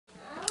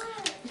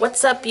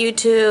What's up,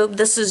 YouTube?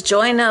 This is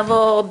Joy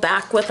Neville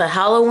back with a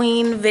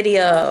Halloween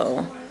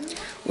video.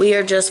 We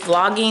are just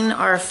vlogging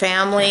our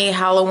family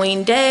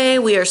Halloween day.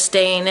 We are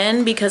staying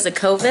in because of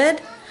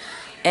COVID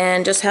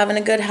and just having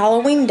a good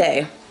Halloween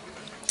day.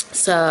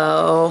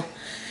 So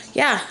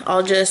yeah,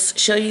 I'll just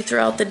show you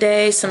throughout the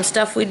day some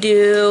stuff we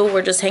do.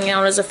 We're just hanging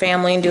out as a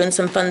family and doing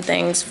some fun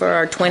things for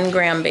our twin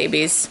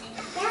grandbabies.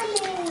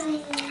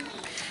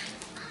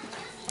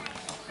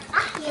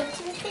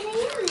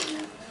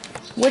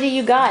 What do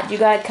you got? You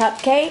got a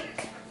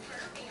cupcake?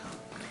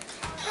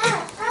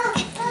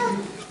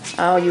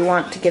 Oh, you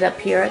want to get up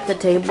here at the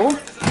table?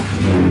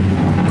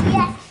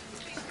 Yes.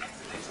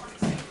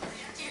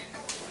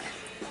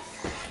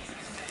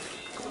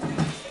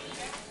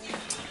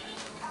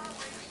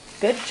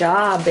 Good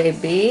job,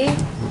 baby.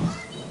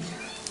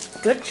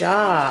 Good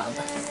job.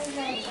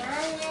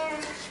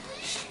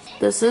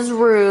 This is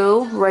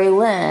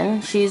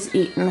Raylyn. She's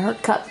eating her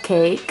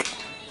cupcake.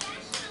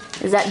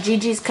 Is that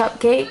Gigi's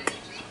cupcake?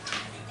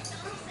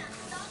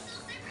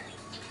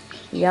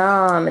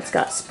 Yum. It's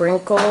got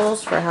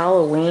sprinkles for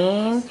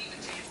Halloween.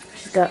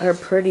 She's got her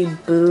pretty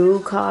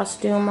boo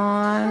costume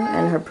on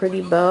and her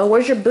pretty bow.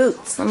 Where's your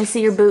boots? Let me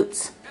see your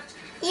boots.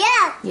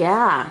 Yeah.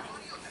 Yeah.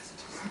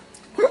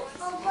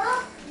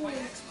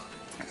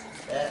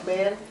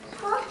 Batman?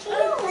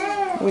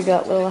 We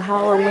got little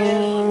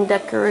Halloween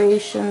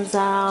decorations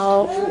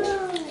out.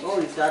 Oh,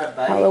 he's got a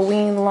bike.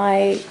 Halloween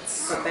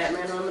lights. Put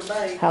Batman on the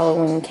bike.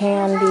 Halloween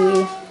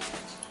candy.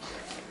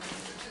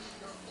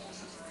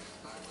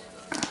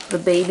 The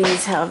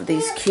babies have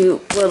these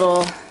cute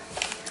little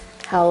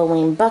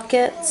Halloween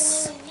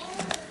buckets.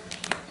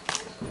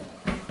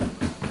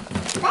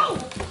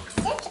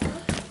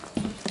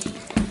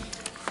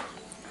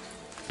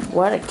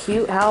 What a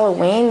cute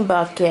Halloween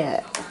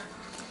bucket.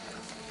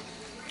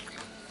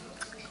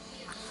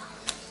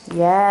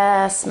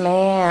 Yes,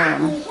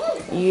 ma'am.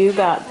 You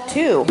got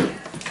two.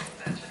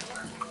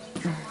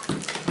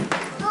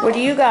 What do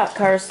you got,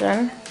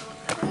 Carson?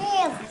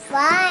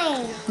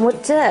 Fine.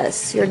 What's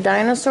this? Your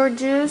dinosaur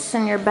juice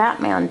and your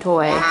Batman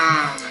toy.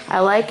 I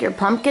like your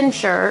pumpkin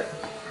shirt.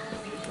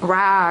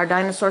 Rawr.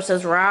 Dinosaur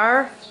says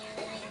rawr.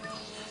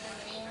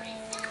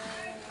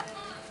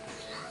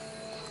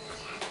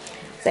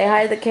 Say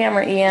hi to the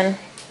camera, Ian.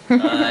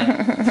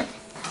 Hi.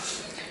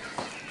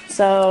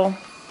 So,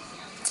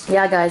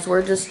 yeah, guys,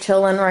 we're just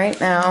chilling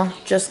right now.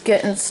 Just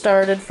getting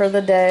started for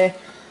the day.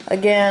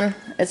 Again,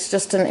 it's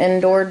just an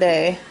indoor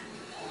day.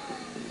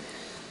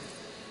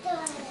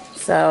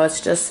 So it's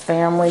just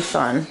family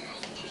fun.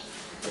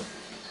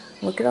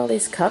 Look at all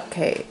these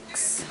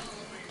cupcakes.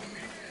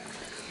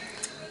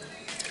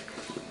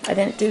 I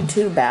didn't do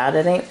too bad.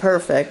 It ain't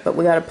perfect, but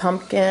we got a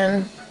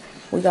pumpkin,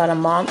 we got a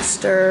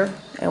monster,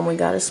 and we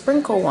got a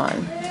sprinkle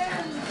one.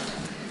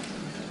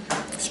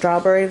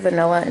 Strawberry,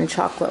 vanilla, and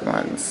chocolate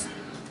ones.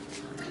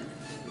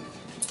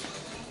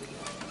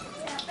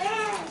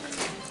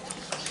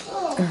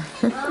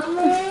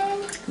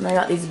 And I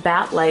got these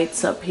bat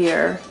lights up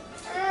here.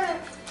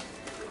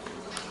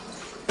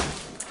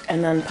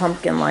 And then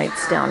pumpkin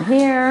lights down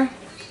here.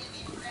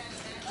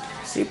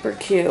 Super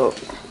cute.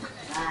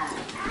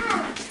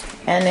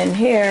 And in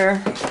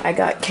here, I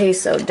got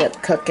queso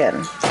dip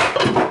cooking.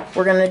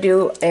 We're gonna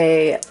do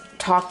a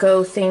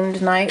taco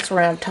themed night. So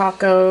we're gonna have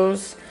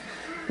tacos,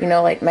 you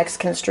know, like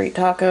Mexican street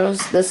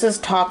tacos. This is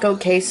taco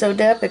queso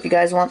dip. If you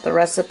guys want the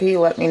recipe,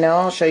 let me know.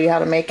 I'll show you how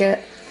to make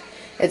it.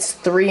 It's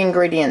 3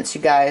 ingredients,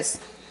 you guys.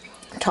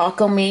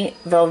 Taco meat,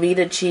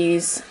 Velveeta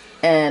cheese,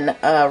 and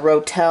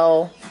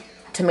Rotel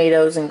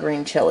tomatoes and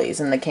green chilies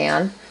in the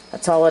can.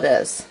 That's all it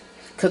is.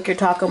 Cook your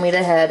taco meat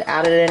ahead,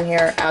 add it in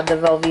here, add the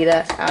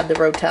Velveeta, add the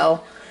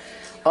Rotel.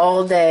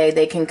 All day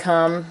they can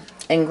come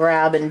and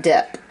grab and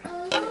dip.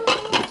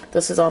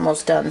 This is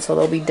almost done, so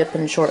they'll be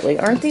dipping shortly.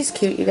 Aren't these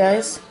cute, you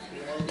guys?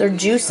 They're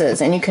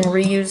juices, and you can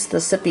reuse the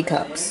sippy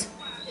cups.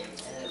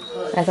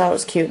 I thought it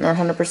was cute, and they're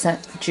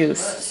 100%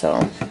 juice,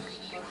 so.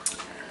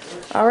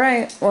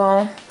 Alright,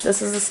 well,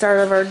 this is the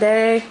start of our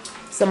day.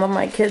 Some of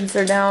my kids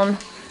are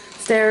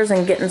downstairs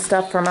and getting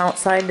stuff from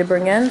outside to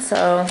bring in,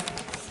 so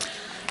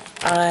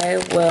I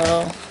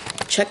will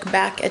check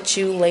back at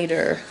you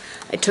later.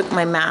 I took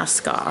my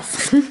mask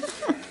off.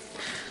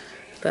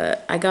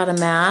 But I got a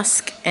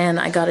mask and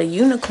I got a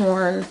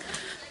unicorn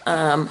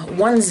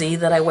onesie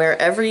that I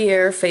wear every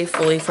year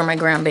faithfully for my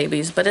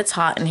grandbabies, but it's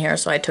hot in here,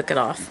 so I took it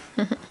off.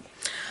 I'll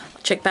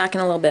check back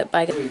in a little bit.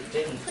 Bye.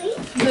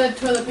 The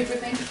toilet paper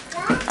thing.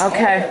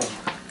 Okay.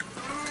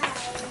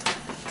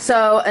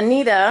 So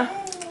Anita,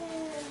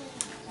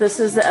 this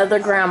is the other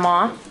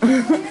grandma,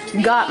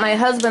 got my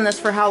husband this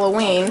for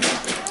Halloween.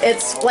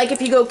 It's like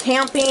if you go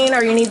camping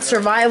or you need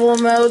survival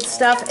mode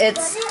stuff,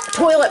 it's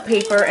toilet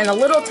paper in a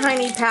little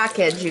tiny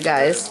package, you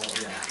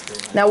guys.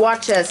 Now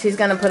watch this, he's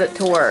gonna put it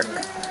to work.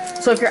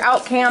 So if you're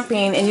out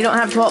camping and you don't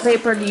have toilet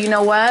paper, do you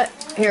know what?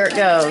 Here it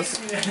goes.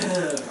 Just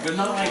a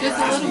little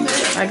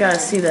bit. I gotta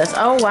see this.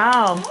 Oh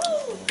wow.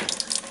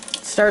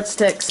 Starts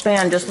to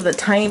expand just with a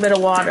tiny bit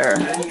of water.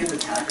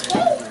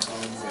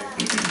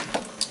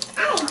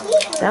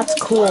 That's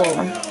cool.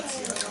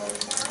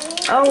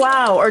 Oh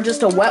wow, or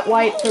just a wet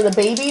wipe for the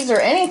babies or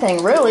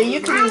anything, really. You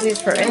could use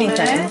these for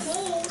anything.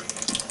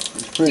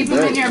 Keep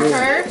them in your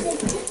purse.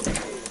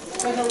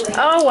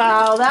 Oh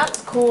wow,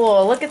 that's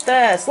cool. Look at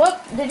this. Look,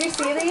 did you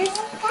see these?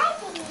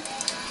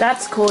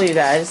 That's cool, you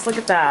guys. Look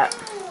at that.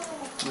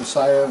 The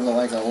side of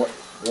like a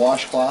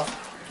washcloth.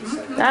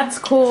 That's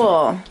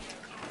cool.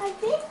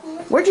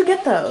 Where'd you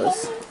get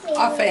those?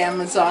 Off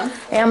Amazon.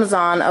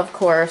 Amazon, of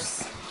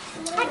course.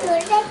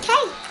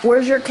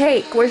 Where's your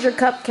cake? Where's your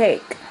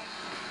cupcake?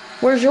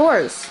 Where's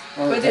yours?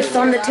 But It's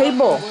on the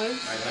table.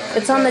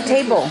 It's on the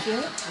table.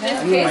 This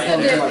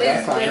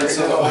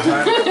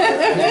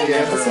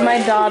is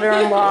my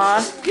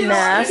daughter-in-law,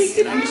 Ness,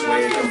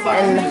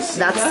 and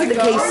that's the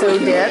queso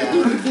dip.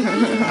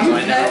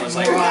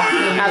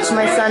 That's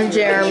my son,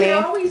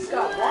 Jeremy.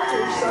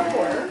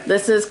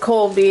 This is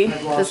Colby.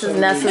 This is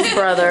Ness's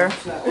brother.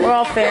 We're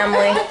all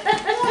family.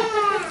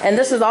 And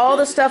this is all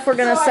the stuff we're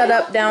going to set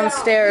up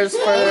downstairs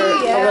for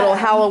a little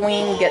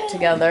Halloween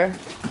get-together.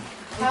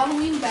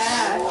 Halloween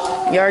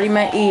bag. You already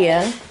met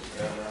Ian.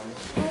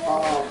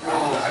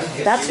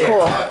 That's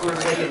cool.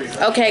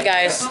 Okay,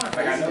 guys.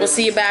 We'll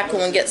see you back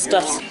when we get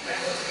stuff.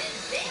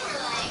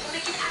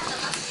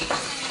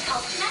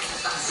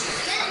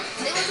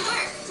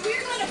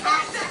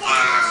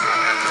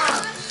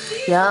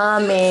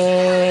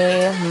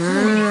 Yummy.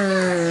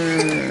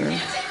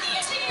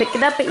 Pick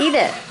it up and eat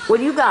it. What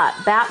do you got?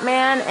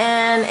 Batman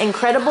and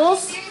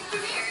Incredibles?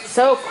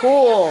 So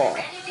cool.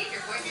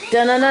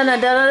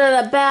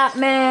 Da-da-da-da-da-da-da,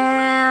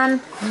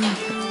 Batman.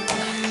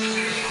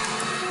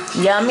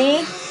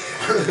 Yummy.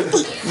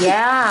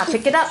 Yeah,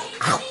 pick it up.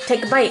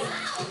 Take a bite.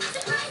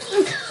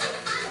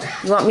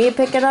 You want me to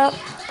pick it up?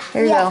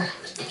 Here you go.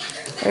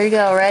 There you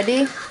go.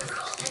 Ready?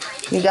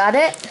 You got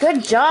it?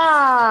 Good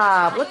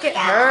job. Look at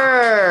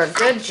her.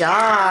 Good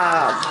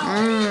job.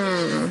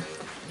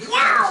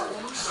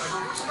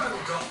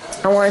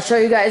 I want to show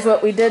you guys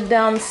what we did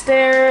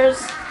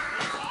downstairs.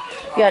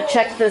 Yeah,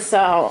 check this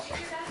out.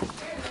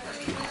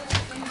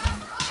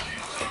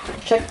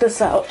 Check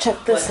this out.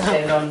 Check this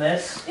out. On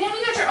this. Damn,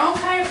 you got your own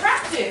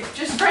chiropractic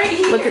just right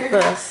here. Look at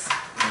this.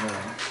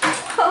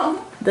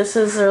 This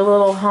is their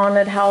little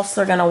haunted house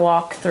they're gonna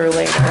walk through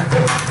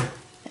later.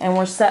 And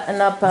we're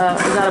setting up a,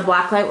 is that a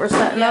black light we're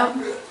setting up?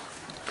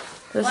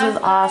 This is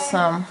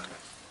awesome.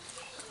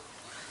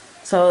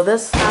 So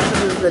this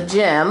half is the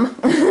gym.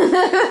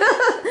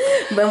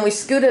 Then we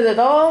scooted it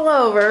all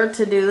over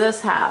to do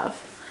this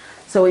half.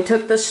 So we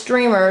took the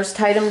streamers,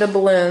 tied them to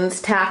balloons,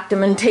 tacked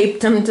them and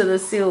taped them to the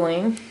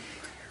ceiling.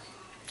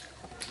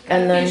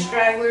 And then,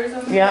 stragglers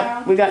on the yep,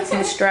 ground. we got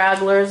some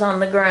stragglers on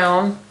the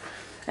ground.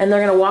 And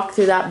they're gonna walk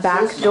through that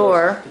back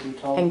door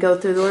and go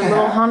through the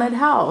little haunted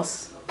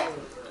house.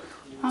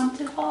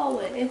 Haunted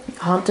hallway.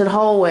 Haunted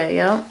hallway,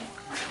 yep.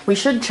 We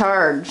should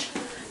charge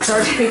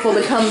people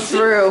to come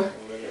through.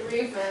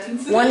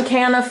 Ravens. 1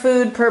 can of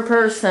food per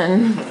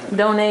person.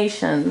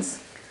 Donations.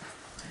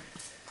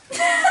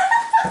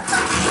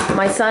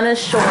 My son is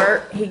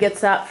short. He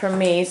gets that from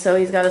me, so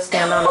he's got to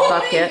stand on a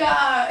bucket.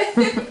 Oh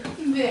my god.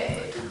 Babe.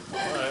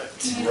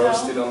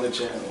 Roasted on the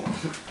channel.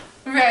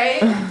 Right?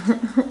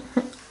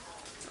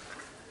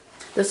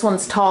 This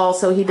one's tall,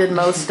 so he did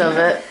most of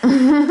it.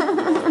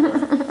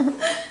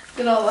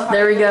 Did all the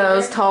There he hard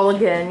goes, work. tall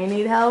again. You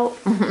need help?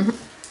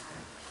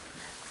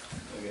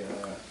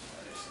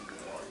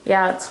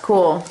 Yeah, it's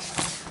cool.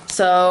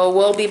 So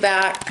we'll be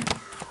back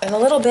in a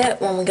little bit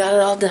when we got it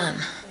all done.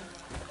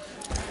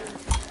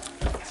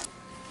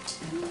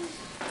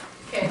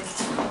 Okay.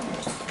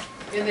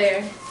 You're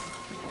there.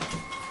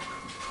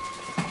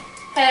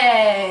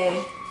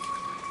 Hey.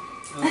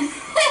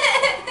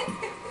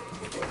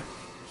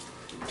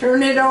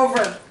 Turn it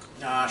over.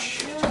 Ah,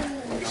 shit.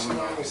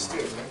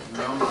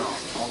 No,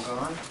 all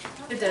gone?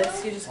 It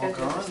does. You just All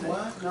gotta do gone? this.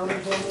 What? No,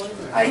 there's no one.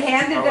 I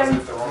handed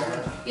them.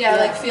 Yeah,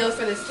 like feel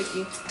for the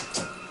sticky.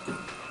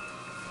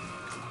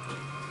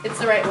 It's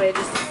the right way.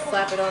 Just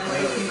slap it on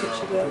where you think it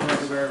should go.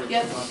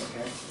 Yep.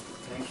 Okay.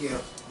 Thank you.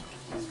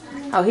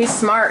 Oh, he's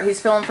smart. He's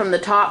filling from the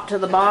top to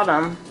the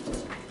bottom.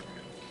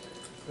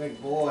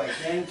 Big boy.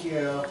 Thank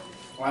you.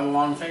 Why the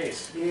long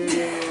face?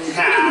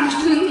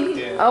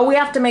 Yeah. Oh, we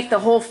have to make the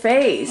whole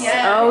face.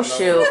 Yeah. Oh,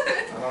 shoot. I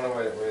don't know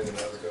where the nose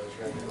goes.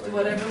 Right? Like,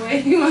 Whatever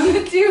way you want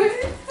to do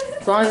it.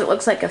 As long as it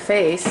looks like a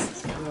face.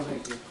 no,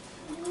 thank you.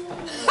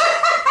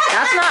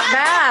 That's not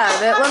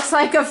bad. It looks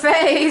like a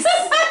face.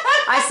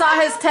 I saw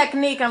his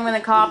technique. I'm going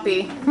to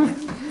copy. You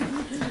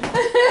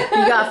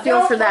got to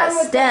feel for that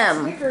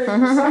stem.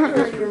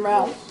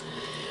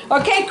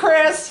 Okay,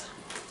 Chris.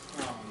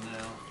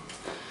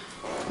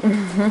 All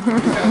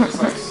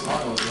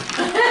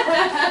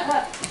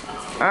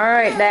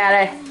right,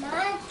 Daddy.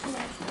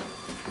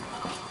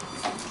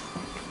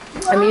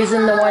 I'm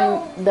using the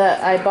one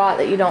that I bought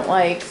that you don't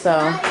like, so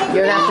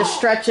you're gonna have to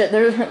stretch it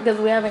because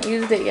we haven't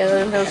used it yet.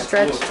 There's no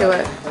stretch to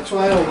it. That's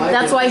why I don't like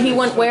That's it. why he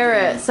wouldn't wear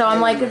it. So I'm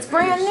like, it's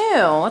brand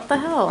new. What the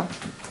hell?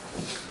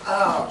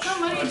 What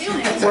are you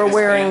doing? We're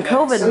wearing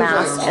COVID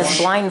masks as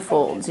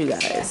blindfolds, you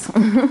guys.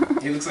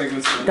 He looks like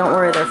what's Don't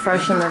worry, they're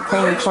fresh and they're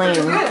clean.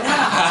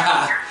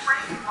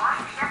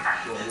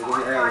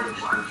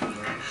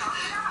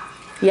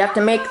 You have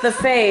to make the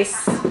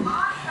face.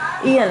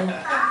 Ian,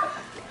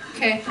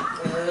 Okay.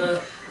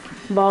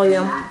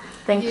 volume.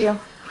 Thank you.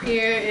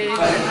 Here is your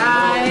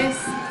eyes,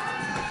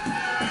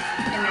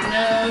 and your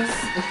nose,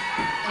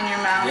 and your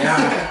mouth.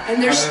 Yeah.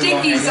 And there's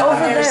stickies over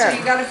there, there. so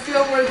you gotta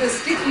feel where the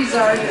stickies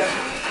are to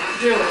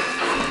do it.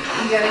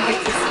 You gotta get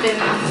the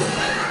spinning.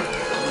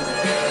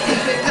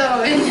 Keep it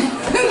going.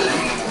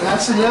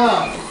 That's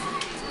enough.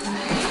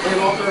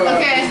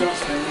 Okay.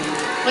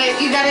 Wait,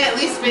 you gotta at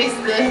least face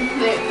the.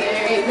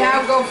 There you go.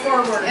 Now go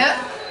forward. Yep.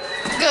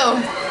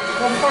 Go.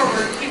 Go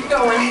forward. Keep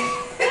going.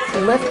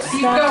 Lift Keep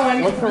stuff.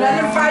 going. Look Another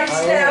around. 5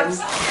 steps.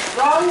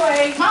 Wrong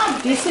way. Mom.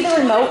 Do you see the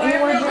remote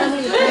anywhere,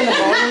 Jeremy? To turn the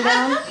volume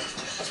down?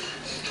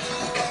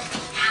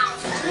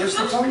 Where's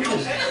the pumpkin?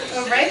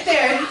 Oh, right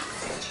there. Am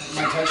I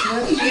touching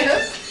it?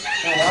 Yes.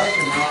 I like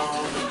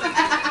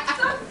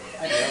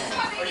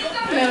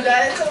No,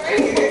 Dad, it's over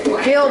here.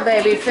 Feel,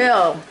 baby,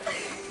 feel.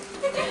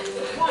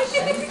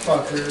 it.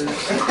 Fuckers.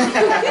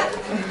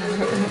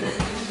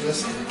 This,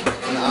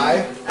 an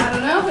eye? I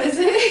don't know, is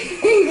it?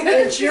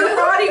 It's your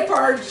body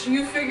parts.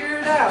 You figure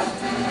it out.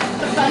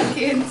 The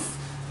pumpkins.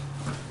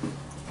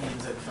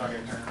 Means it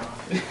fucking turn off.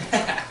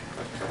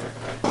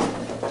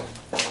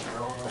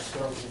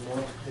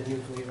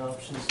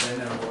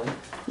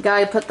 You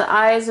gotta put the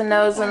eyes and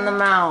nose in the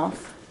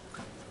mouth.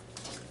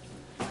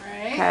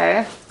 Alright.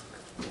 Okay.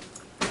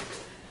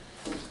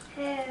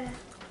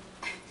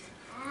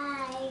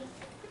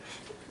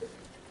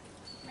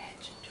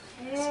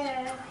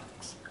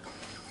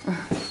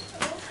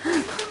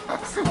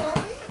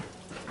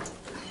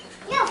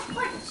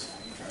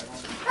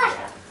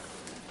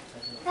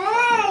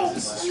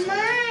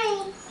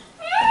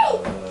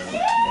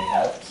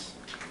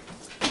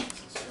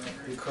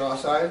 You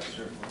cross-eyed?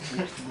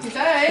 He's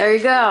alright. There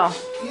you go.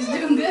 He's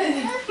doing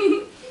good.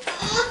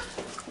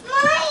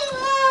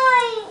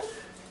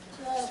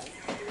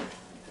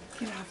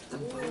 Get off the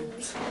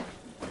boat.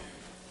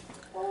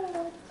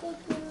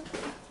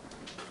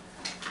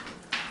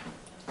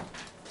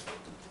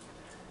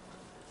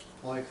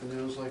 I like the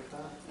nose like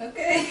that.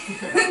 Okay.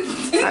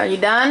 Are you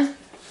done?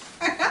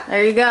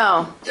 There you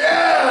go.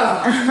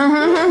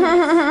 Yeah!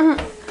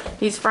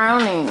 He's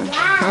frowning.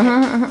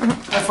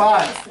 High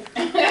five.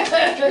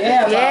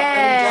 Yeah.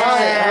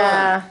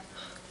 Yeah.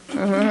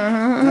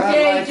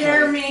 Okay,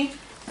 Jeremy.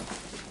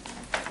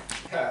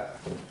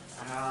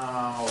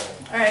 Ow.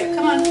 Alright,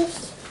 come on.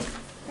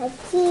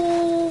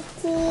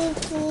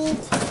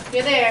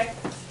 You're there.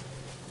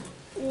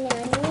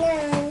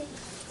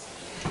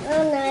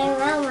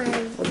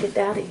 Look at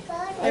Daddy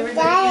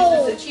Everybody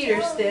uses a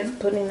cheater stem.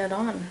 putting it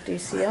on. Do you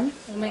see him?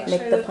 We'll make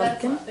Make sure the that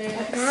that's pumpkin? not there.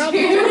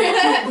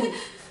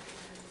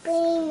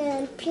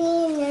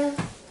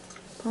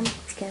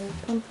 Pumpkin,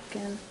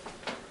 pumpkin.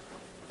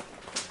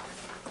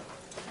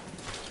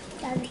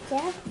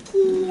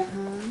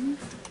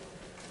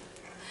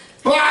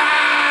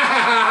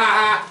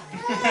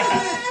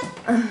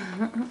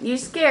 You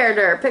scared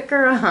her. Pick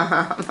her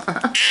up.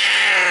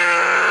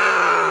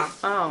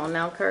 Oh,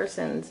 now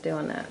Carson's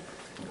doing it.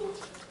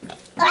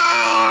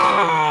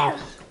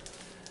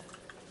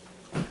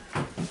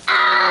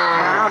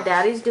 Wow,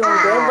 Daddy's doing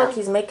good. Look,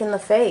 he's making the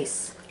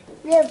face.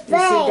 You see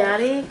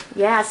Daddy?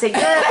 Yeah, say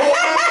good. Yay!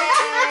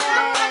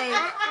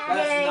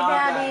 Yay,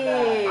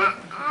 Daddy.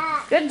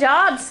 Good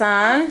job,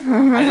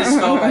 son. I just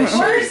felt my shirt.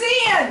 Where's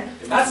Ian?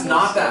 That's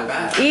not that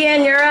bad.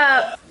 Ian, you're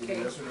up.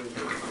 It's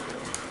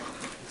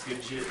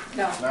good shit.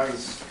 No.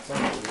 Nice.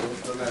 Mom,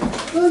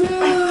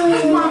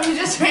 you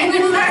just ran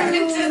it back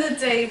into the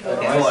table.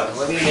 Okay, hold on.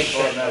 Let me make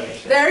sure.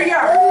 There you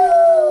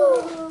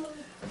are.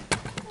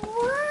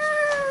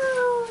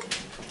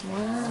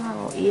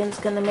 Wow, Ian's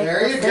gonna make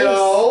There the you face.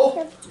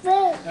 go.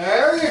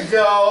 There you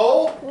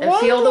go. And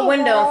feel the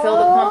window and feel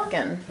the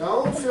pumpkin.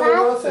 Don't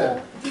feel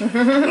nothing.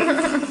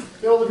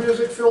 Feel the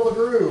music, feel the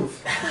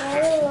groove.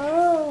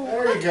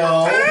 There you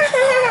go.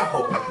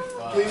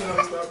 Please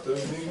don't stop the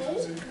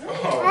music.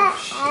 Oh,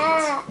 shit.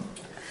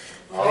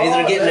 I'm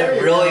either getting there it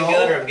you really go.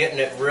 good or I'm getting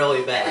it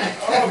really bad.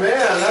 Oh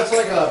man, that's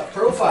like a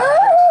profile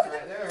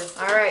right there.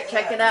 All right,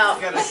 check it out.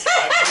 Bam. Yeah.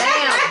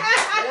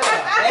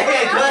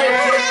 Hey, cut it.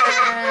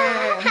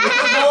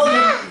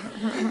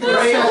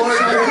 Great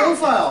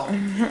profile.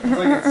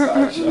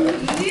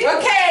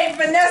 Okay,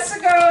 Vanessa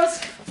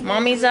goes.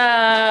 Mommy's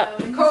up.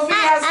 Kobe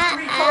has the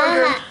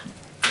recorder.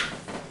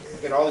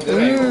 Get all the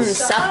good angles.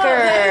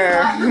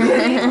 Sucker.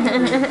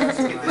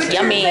 Put your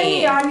Yummy.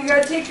 thingy on. You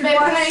gotta take your Babe,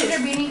 can I glasses. use your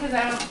beanie? Because I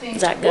don't think.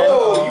 Is that good?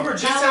 Whoa, you were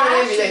just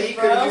telling Amy that he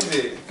could use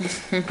it.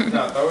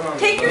 No, throw it on.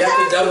 Take You your have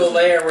to glasses. double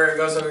layer where it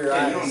goes over your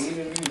Yeah, you don't eyes.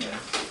 even need that.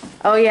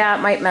 Oh yeah,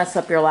 it might mess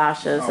up your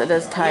lashes. It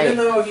is Even tight.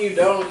 though you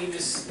don't, you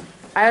just.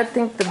 I would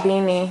think the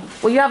beanie.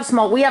 Well,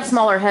 we have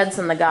smaller heads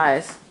than the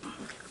guys.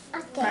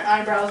 My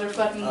eyebrows are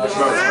fucking Uh,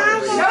 gone.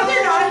 No,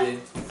 they're not.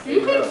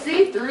 You can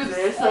see through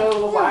this,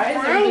 so why is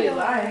everybody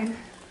lying?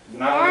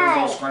 Not when it was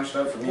all scrunched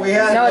up for me. We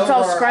had No, it's all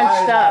over our scrunched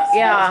eyes up, four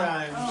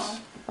yeah. times.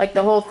 Like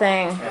the whole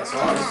thing. Yeah, so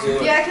I'll just do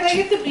it. Yeah, can I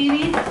get the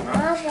beanie? Come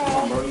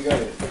on, bro, you got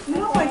it.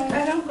 No, I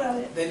don't got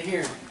it. Then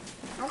here.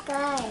 Cut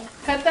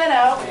that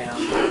out. Bam.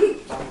 On the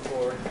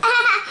floor.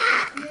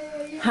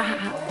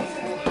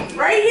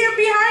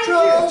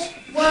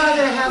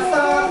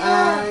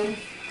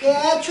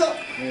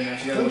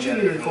 You gotta Don't look you at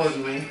be it.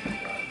 recording me.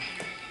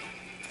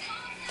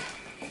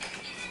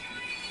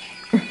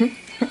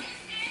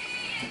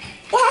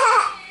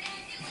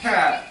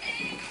 Ha.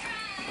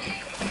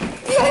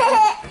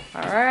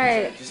 All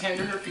right. Just hand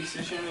her her piece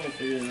of shit and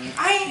figure it out.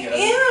 I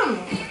am.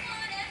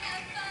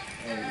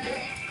 There you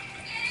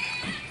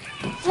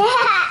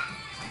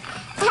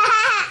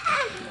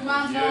Come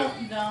on,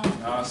 don't.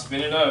 go.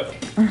 Spin it up.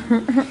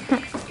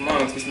 Come on,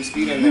 let's get some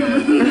speed in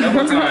there.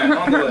 Double time,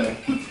 on the way.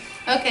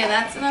 Okay,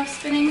 that's enough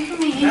spinning for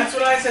me. That's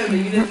what I said, but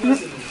you didn't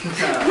listen.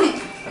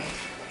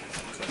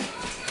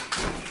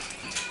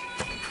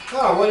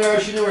 Oh, I wonder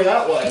if she knew where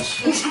that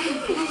was.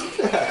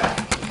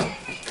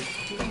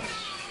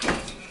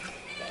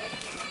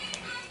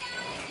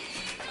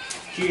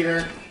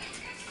 Cheater.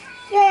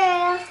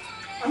 Yeah.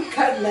 I'm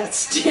cutting that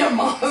stem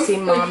off. See,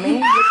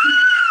 mommy.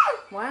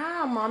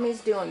 Wow,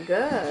 mommy's doing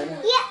good.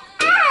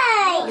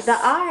 Yeah. The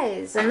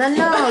eyes and the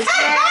nose.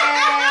 Yay!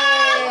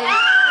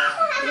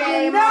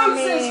 Yay, Your nose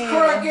is mommy.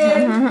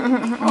 crooked.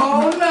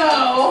 Oh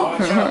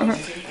no.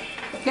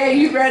 Okay,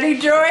 you ready,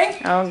 Joy?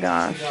 Oh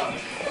gosh.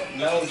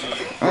 Nose.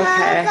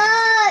 Okay.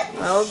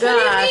 Oh What do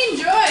gosh. you mean,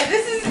 Joy?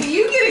 This is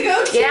you get to go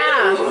too.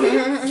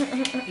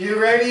 Yeah. You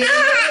ready?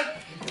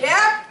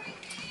 Yep.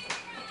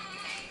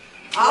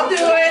 I'll do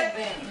it.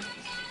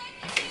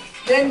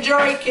 Then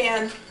Joy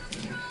can.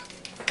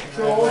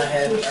 Joel, my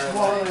head, just or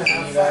one my and a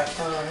half knee that back.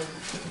 time.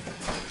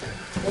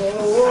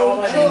 Oh,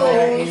 my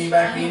knee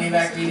back, knee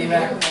back, knee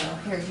back.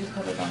 Here, you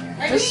put it on your.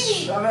 Just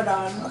shove it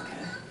on.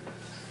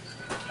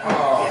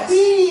 Oh.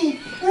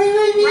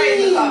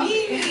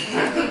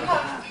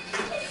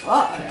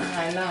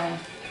 I know.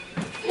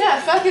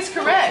 Yeah, fuck is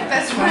correct.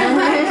 That's right.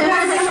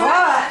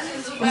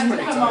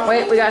 What?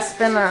 Wait, we gotta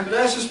spin the.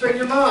 That's to spin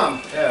your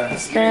mom. Yeah.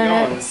 Spin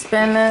it.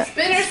 Spin it.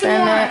 Spin her some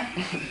Spin more.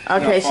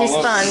 it. Okay, she's fall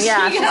over. spun.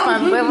 Yeah, she's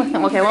spun. Wait,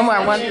 okay, one more.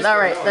 All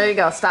right, there you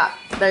go. Stop.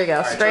 There you go.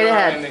 Alright, Straight turn around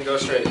ahead. and then go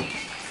straight.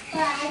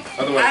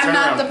 Other way, I'm turn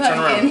not around, the turn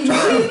around, pumpkin.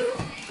 turn around.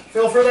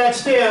 Feel for that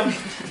stem.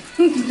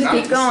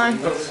 Keep going.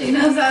 She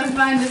knows how to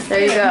find us.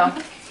 There you go.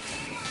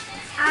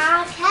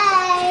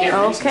 Okay.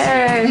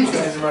 Okay. You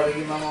guys are about to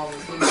give my mom the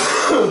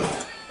food.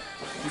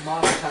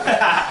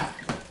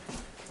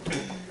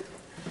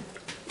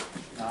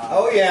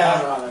 Oh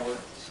yeah.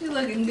 She's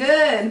looking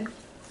good.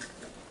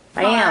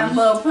 I am.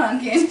 Little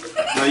pumpkin.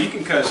 No, you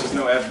can cut. There's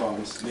no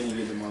F-bombs. Then you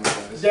get the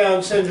monetized.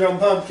 Down syndrome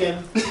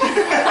pumpkin.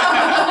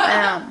 I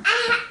am.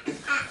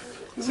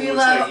 We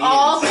love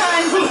all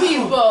kinds of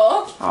people.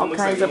 All Looks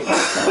kinds like of you.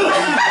 pumpkins.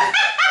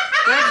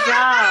 Good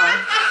job.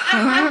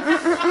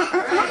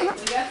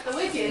 We got the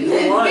wicked.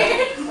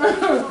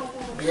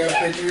 You got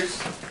pictures?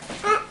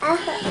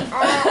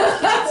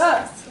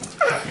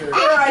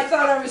 Here, I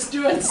thought I was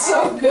doing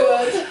so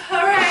good.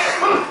 All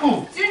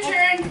right, it's your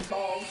turn.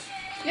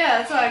 Yeah,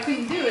 that's why I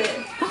couldn't do it.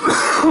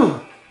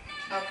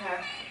 Okay.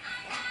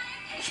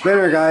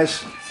 Spinner, guys.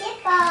 Chip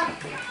up.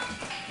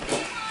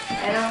 I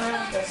don't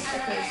have the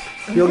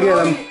stickers. You'll get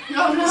them.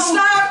 Oh no.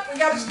 Stop! We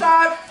gotta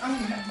stop.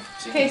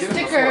 Okay,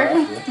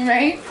 sticker,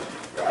 right?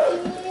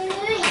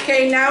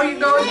 Okay, now you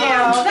go Oh,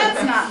 again.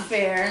 that's not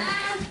fair.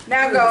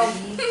 Now go.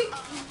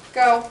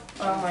 Go.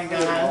 Oh my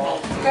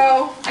god.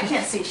 Go. I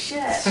can't see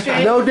shit.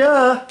 Straight. No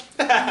duh.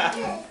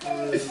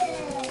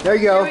 There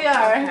you Here we go.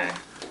 are. Okay.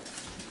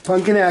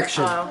 Pumpkin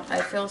action. Oh,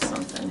 I feel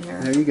something here.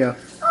 There you go.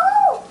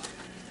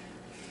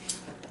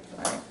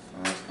 Right.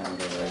 I'm just gonna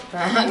do it like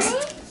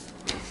that.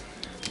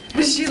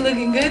 Is she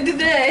looking good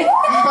today?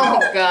 Oh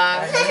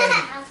gosh.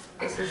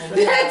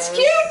 That's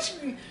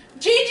cute.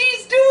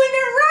 Gigi's doing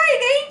it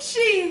right, ain't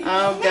she?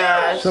 Oh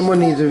gosh. Someone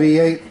needs a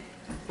V8.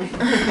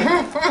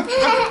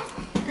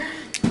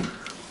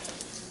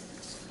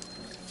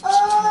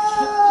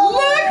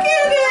 Look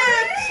at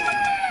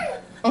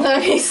it.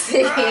 Let me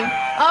see.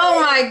 Oh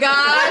my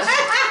gosh.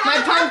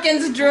 My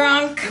pumpkin's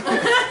drunk.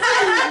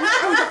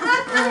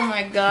 Oh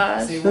my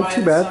gosh. See, Not why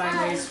too the bad.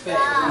 sideways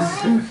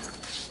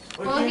face?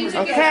 Well, he took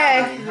Okay.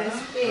 it out of this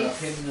face.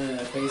 Hitting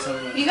the face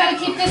on the... You gotta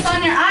keep this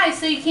on your eyes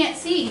so you can't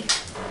see.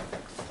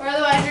 Or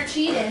otherwise you're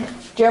cheating.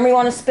 Jeremy,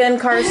 want to spin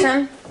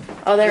Carson?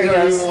 Oh, there he You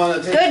don't goes. even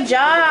want to take Good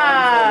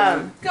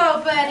job.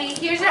 Go, buddy.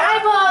 Here's your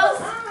eyeballs.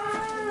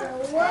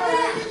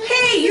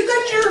 Hey, you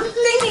got your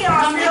thingy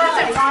on your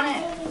It's eye. on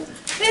it.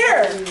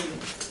 There.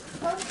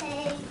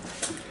 Okay.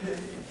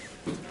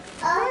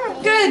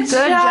 Good, Good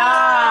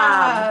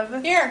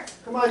job. Here.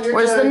 Come on, your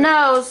Where's the turn.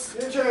 nose?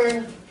 Your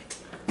turn.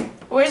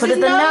 Where's Put his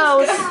it the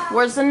nose. go?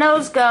 Where's the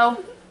nose go?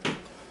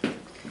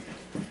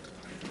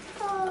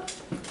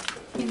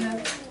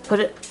 Put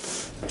it.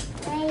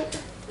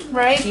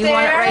 Right You there.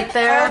 want it right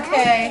there?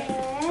 Okay.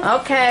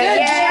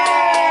 Okay.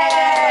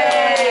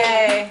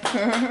 Yay!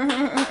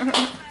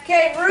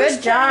 Okay, Rooster.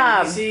 Good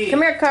job. See.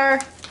 Come here, Car.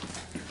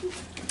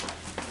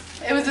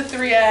 It was a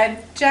three-eyed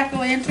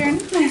jack-o'-lantern.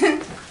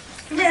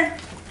 Come here.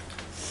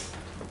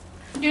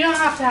 You don't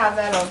have to have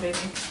that, old baby.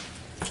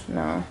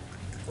 No.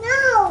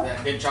 No.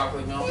 That big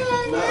chocolate milk.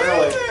 Not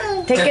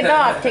really. Take it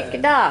off. Take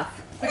it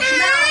off.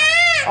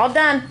 All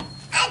done.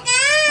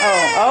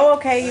 Oh,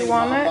 okay. You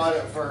want Mom it? bought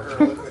it for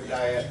her liquid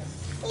diet.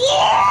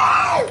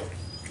 Yeah.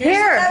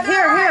 Here, another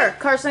here, eye. here.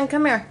 Carson,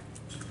 come here.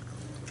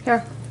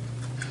 Here.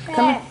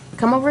 Come here.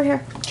 Come over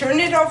here. Turn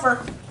it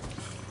over.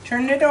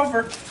 Turn it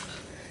over.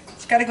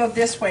 It's got to go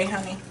this way,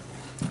 honey.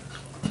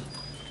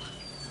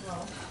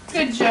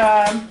 Good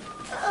job.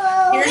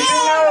 Here's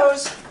your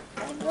nose.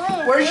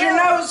 Where's your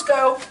nose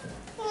go?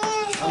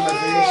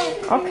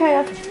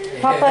 Okay.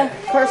 Papa,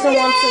 Carson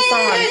wants this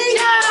on.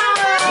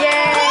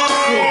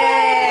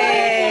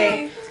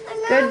 Yay!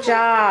 Good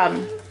job.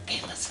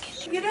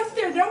 Get up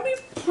there. Don't be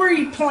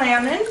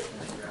pre-planning.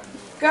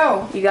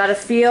 Go. You gotta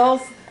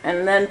feel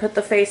and then put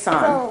the face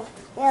on. Oh,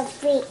 your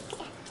feet.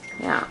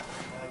 Yeah.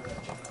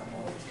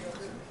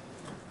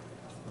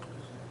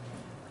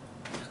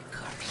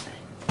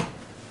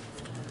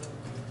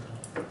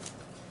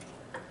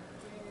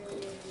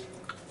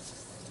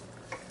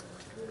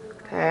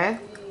 Okay.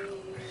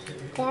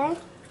 Okay.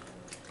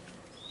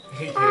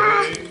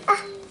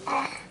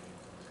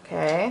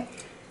 Okay.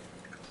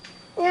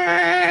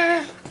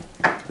 Nah.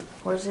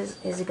 Where's his?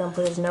 Is he gonna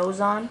put his nose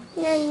on?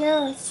 Your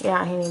nose.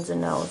 Yeah, he needs a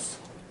nose.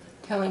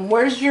 Tell him,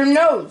 where's your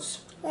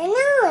nose? Your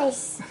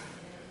nose.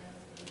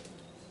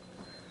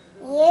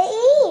 Your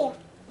ear.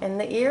 And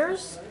the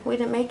ears? We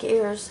didn't make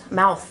ears.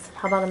 Mouth.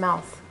 How about a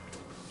mouth?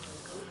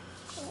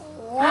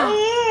 Your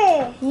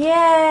ear.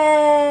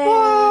 Yay!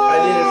 I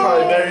did it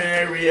probably better than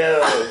everybody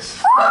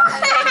else.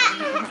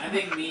 I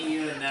think me,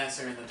 you, and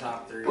Ness are in the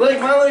top 3. Look,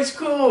 mine looks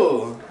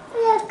cool.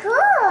 You're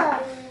cool.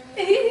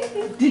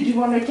 Did you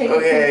want to take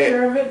Okay. a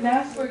picture of it,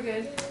 Ness? We're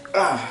good.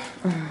 Ah.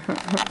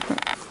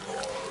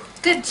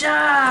 Good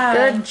job.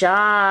 Good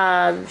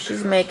job.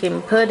 She's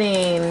making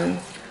pudding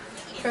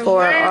for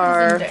worms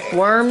our and dirt.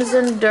 worms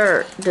and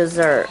dirt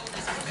dessert.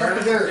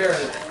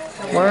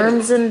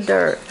 Worms and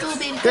dirt. Go,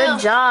 baby, go. Good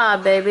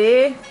job,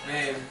 baby.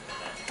 Man,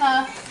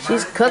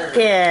 She's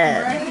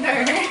cooking.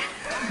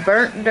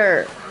 Burnt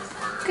dirt.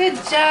 Good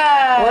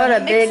job. What a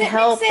Mix big it, mix it.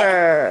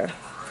 helper.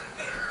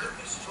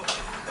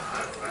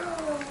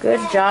 Good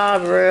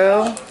job,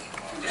 Rue.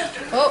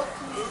 Oh,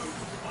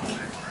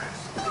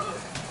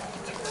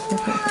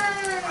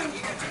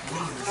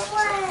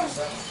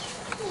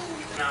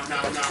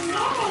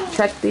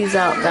 Check these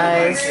out,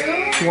 guys.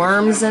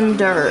 Worms and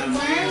dirt.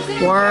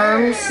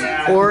 Worms,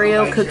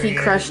 Oreo cookie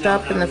crushed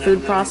up in the food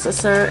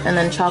processor, and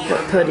then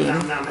chocolate pudding.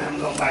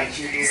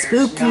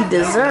 Spooky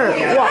dessert.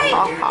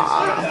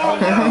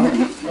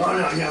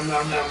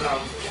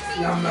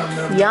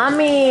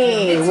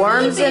 Yummy.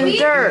 Worms and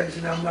dirt.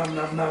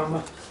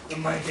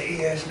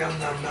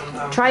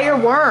 Try your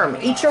worm.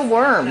 Eat your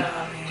worm.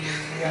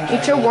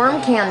 Eat your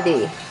worm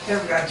candy.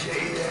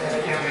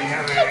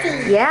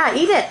 Yeah,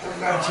 eat it.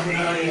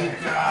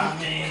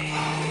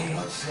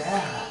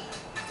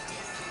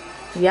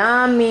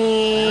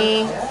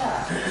 Yummy.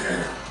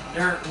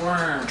 dirt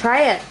worm.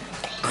 Try it.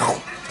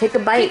 Take a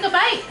bite. take a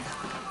bite.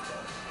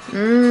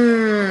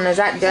 Mmm, is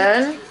that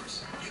good?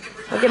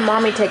 Look at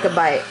mommy take a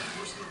bite.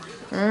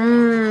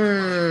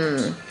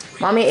 Mmm.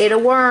 Mommy ate a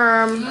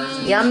worm.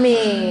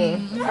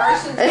 Yummy.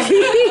 That's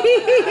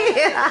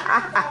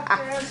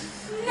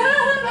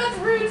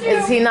rude too.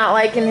 Is he not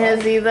liking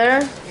his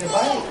either?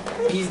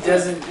 He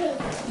doesn't.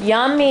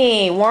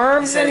 Yummy.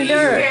 Worms Said and eat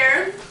dirt.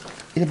 it.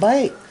 Eat a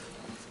bite.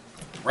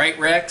 Right,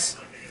 Rex?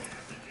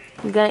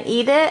 You gonna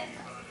eat it?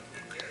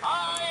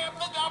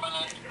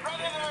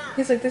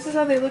 He's like, this is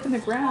how they look in the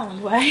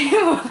ground. Why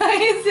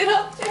is it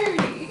all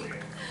dirty?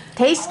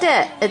 Taste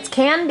it. It's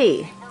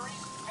candy.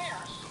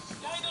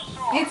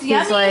 It's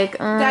yummy. He's like,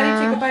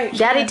 Daddy, take a bite.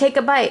 Daddy, take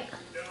a bite.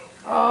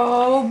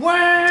 Oh,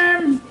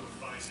 worm.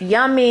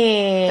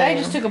 Yummy. Daddy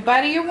just took a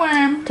bite of your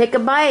worm. Take a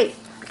bite.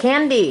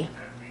 Candy.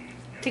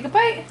 Take a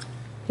bite.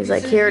 He's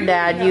like, here,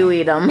 Dad, you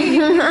eat them.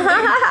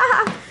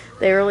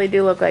 They really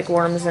do look like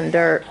worms and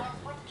dirt.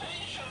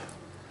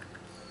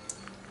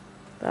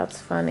 That's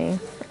funny.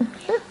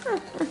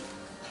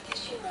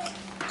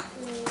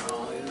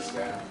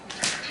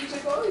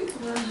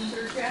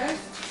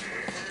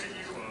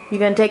 You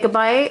gonna take a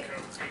bite?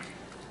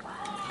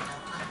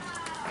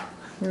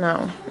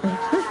 No.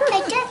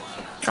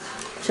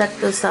 Check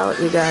this out,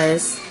 you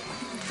guys.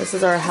 This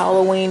is our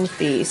Halloween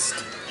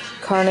feast.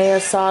 Carne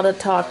asada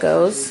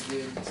tacos,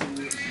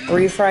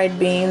 refried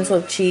beans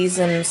with cheese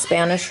and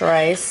Spanish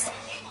rice,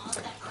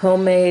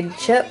 homemade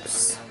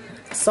chips,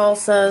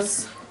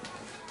 salsas,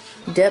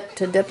 dip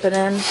to dip it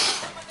in, and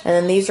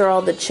then these are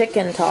all the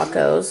chicken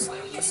tacos,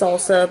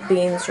 salsa,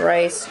 beans,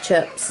 rice,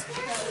 chips.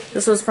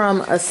 This was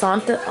from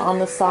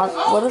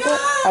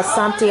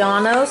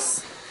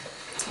Asantianos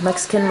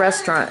Mexican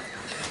restaurant.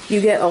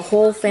 You get a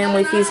whole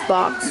family feast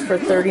box for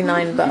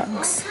 39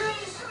 bucks.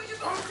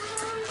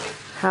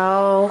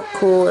 How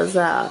cool is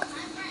that?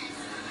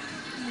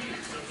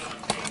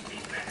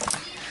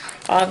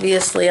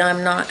 Obviously,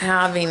 I'm not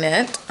having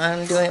it.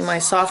 I'm doing my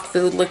soft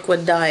food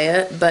liquid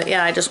diet. But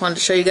yeah, I just wanted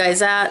to show you guys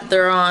that.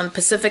 They're on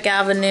Pacific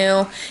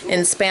Avenue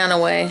in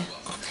Spanaway.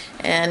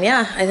 And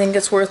yeah, I think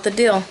it's worth the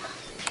deal.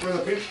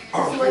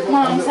 What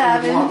mom's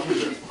having.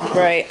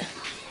 Right.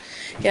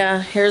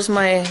 Yeah, here's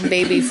my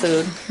baby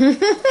food.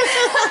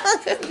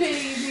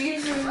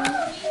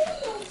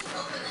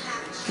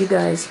 You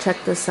guys,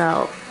 check this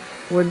out.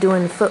 we're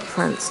doing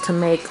footprints to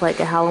make like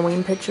a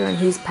Halloween picture, and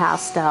he's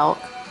passed out.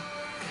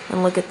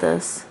 And look at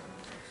this.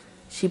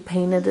 She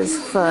painted his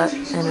foot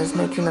and is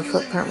making a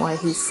footprint while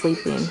he's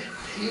sleeping.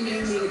 You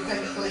need me to kind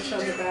of push on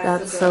the back.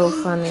 That's so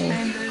funny.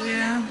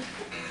 Yeah.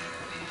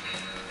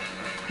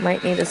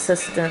 Might need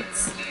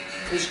assistance.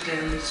 His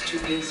grandma's too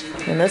busy.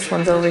 And this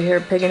one's over here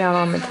picking out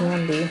on the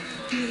candy.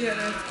 You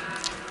gotta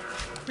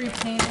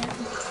repaint it.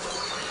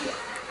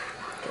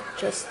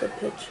 Just the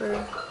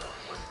picture.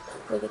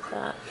 Look at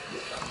that.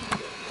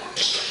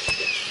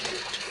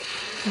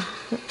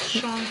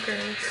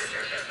 Shonkers.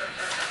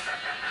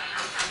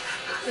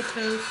 The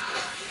toast.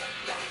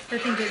 I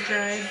think it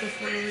dried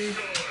before we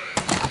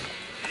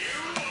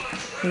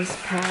He's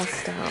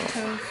passed out.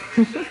 toast.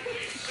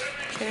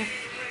 Okay.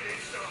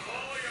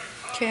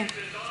 Okay.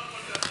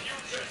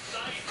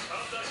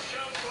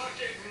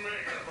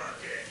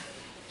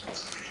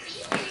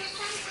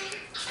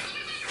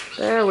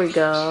 There we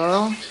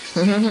go.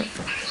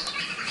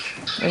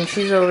 And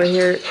she's over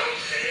here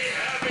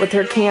with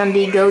her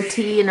candy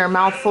goatee and her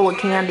mouth full of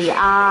candy.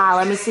 Ah,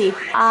 let me see.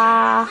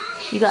 Ah,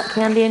 you got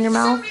candy in your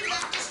mouth?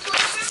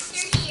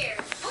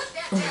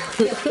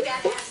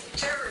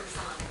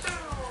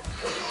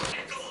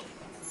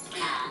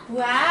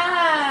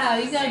 Wow,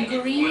 you got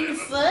green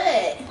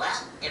foot.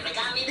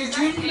 You're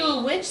turning into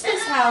a witch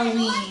this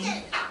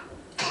Halloween.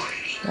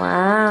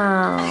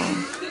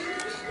 Wow.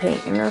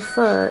 Painting her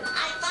foot.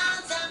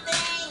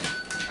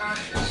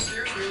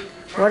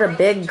 What a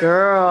big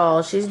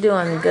girl. She's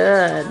doing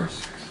good.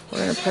 We're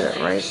going to put it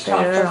right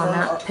there on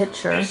that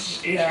picture.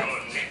 Yeah.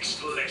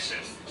 Next lesson.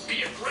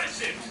 Be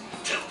aggressive.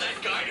 Tell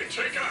that guy to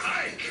take a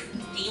hike.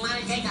 Do you want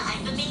to take a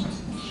hike with me?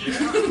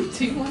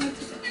 Do you want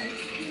to?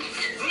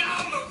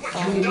 Now look what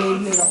You need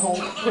me to hold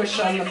push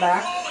on the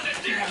back. Hey,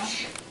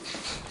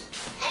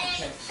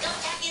 don't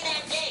tap in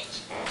that ditch.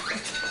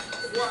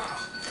 wow.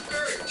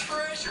 Buried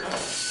treasure.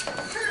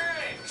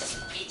 Thanks.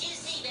 Did you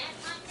see that,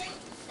 Pumpkin?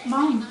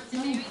 Mom, no.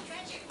 Treasure.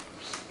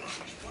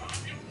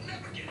 You'll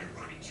never get it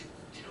right.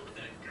 Tell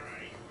that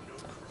guy no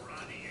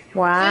karate.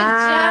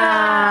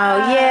 Wow.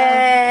 Good job.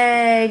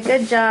 Yay.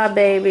 Good job,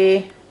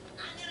 baby.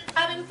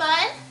 Having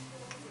fun?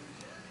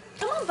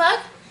 Come on, Bug.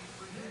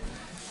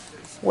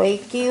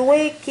 Wakey,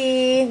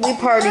 wakey. We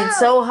partied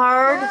so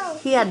hard,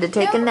 he had to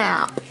take a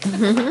nap.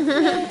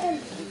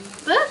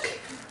 Look.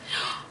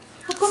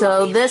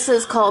 So this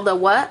is called a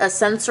what? A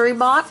sensory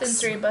box?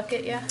 Sensory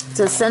bucket, yeah. It's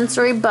a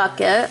sensory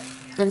bucket.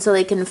 And so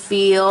they can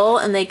feel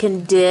and they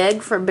can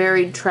dig for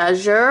buried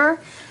treasure.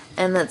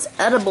 And that's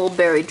edible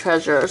buried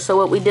treasure. So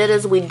what we did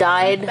is we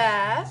dyed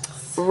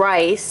Bats.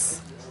 rice.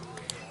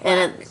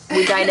 And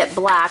we dyed it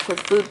black with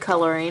food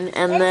coloring.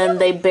 And then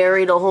they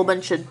buried a whole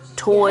bunch of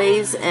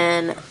toys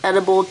and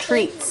edible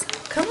treats.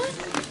 Come on.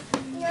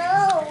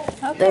 No.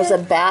 Okay. There's a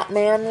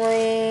Batman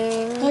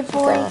ring. Hey,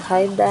 boy. So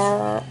hide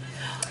that.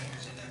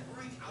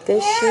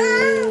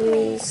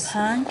 Fishies.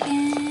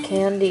 Pumpkin.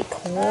 Candy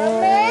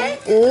corn.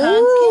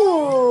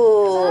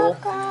 Ooh.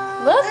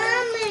 Look.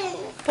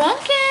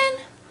 Pumpkin.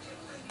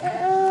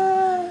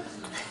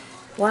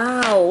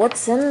 Wow,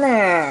 what's in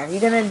there? You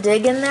gonna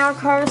dig in there,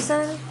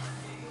 Carson?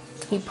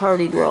 He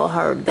partied real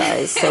hard,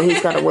 guys, so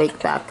he's gotta wake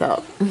back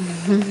up.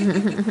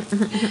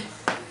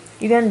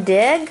 You gonna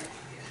dig?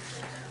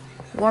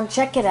 You wanna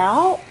check it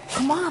out?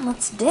 Come on,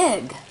 let's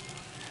dig.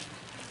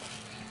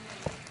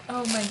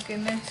 Oh my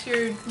goodness,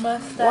 your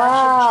mustache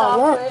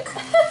Wow, of chocolate.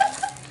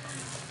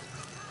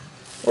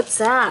 What's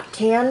that?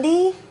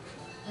 Candy?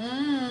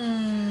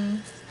 Mmm.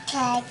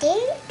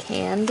 Daddy?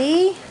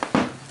 Candy?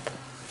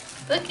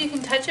 Look, you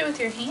can touch it with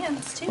your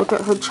hands too. Look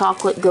at her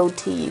chocolate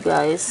goatee, you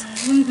guys.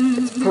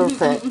 It's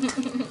perfect.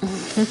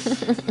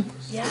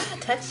 Yeah,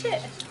 touch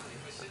it.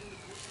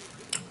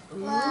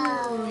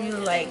 Ooh, you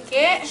like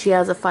it? She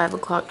has a 5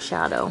 o'clock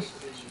shadow.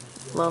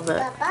 Love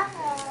it.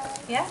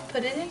 Yeah,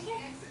 put it in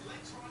here.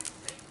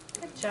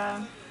 Good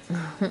job.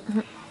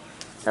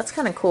 That's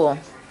kind of cool.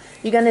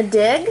 You gonna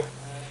dig?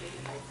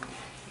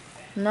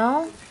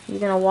 No? You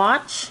gonna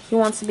watch? He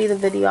wants to be the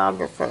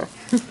videographer.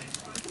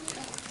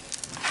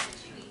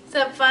 Is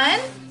that fun?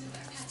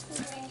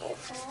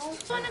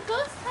 Want a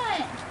ghost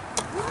hunt?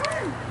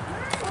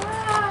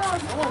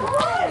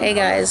 Wow. Hey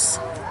guys,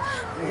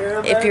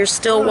 if you're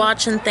still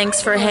watching,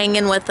 thanks for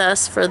hanging with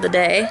us for the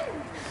day.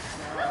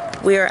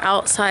 We are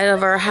outside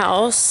of our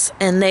house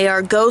and they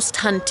are ghost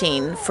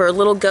hunting for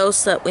little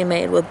ghosts that we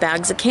made with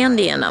bags of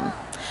candy in them.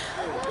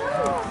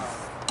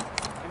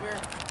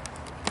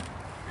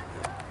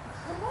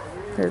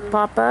 Here's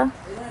Papa.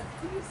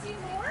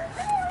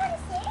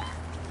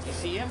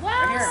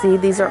 See,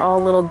 these are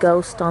all little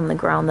ghosts on the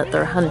ground that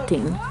they're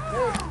hunting.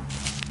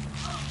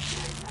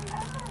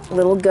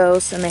 Little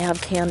ghosts, and they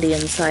have candy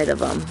inside of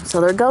them. So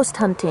they're ghost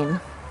hunting.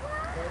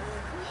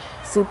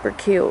 Super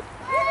cute.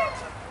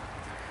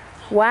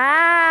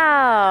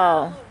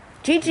 Wow!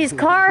 Gigi's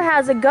car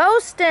has a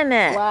ghost in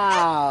it.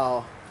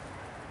 Wow.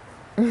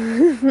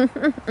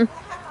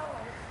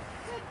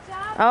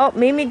 Oh,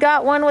 Mimi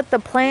got one with the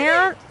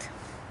plant.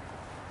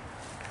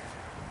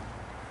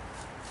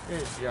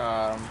 Good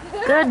job.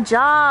 Good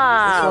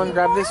job.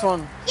 Grab this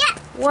one. Yeah.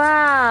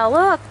 Wow,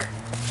 look.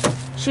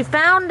 She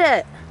found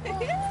it.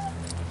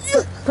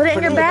 Put it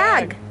in your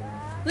bag.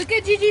 Look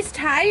at Gigi's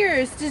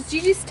tires. Does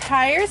Gigi's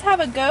tires have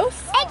a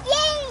ghost?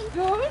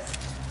 Ghost?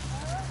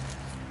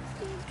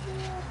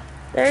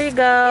 There you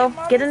go.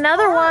 Get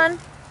another one.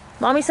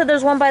 Mommy said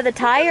there's one by the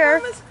tire.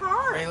 Mama's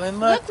car. Raylan,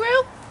 look. Look,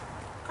 Rue.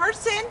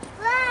 Carson.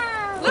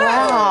 Look.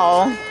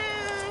 Wow.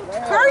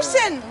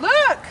 Carson,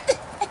 look.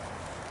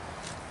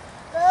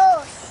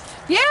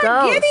 Yeah,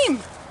 Ghost. get him.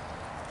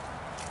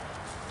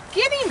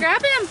 Get him.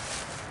 Grab him.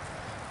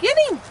 Get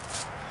him.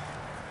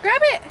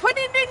 Grab it. Put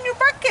it in your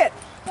bucket.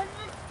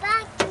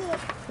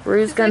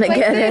 Rue's gonna like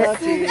get this.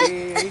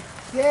 it.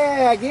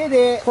 Yeah, get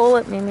it. Pull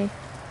it, Mimi.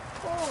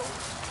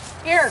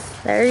 Here.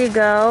 There you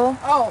go.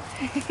 Oh.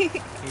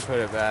 You put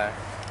it back.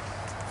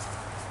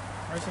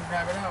 Carson,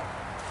 grab it out.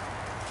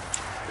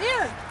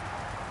 Here.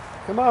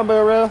 Come on,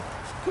 Burrow.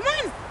 Come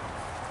on.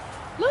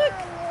 Look.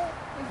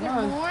 Is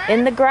there more?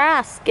 In the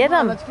grass. Get Come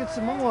on, them. let's get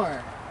some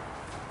more.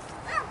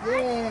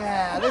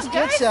 Yeah, let's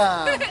get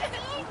some.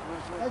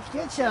 Let's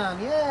get some,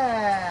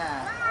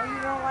 yeah. Oh,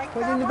 you don't like Put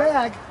it that in the one?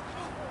 bag.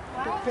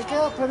 Pick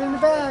up, put it in the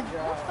bag.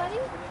 Look, buddy.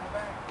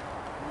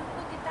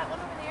 Look at that one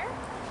over there.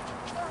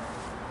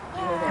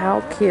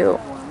 How cute.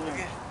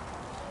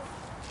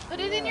 Put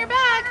it in your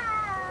bag.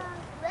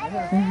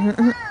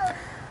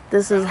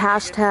 This is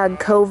hashtag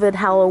COVID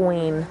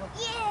Halloween.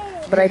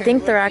 But I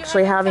think they're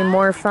actually having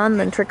more fun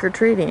than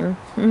trick-or-treating.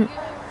 Okay.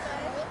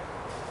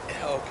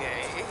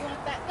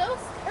 Want that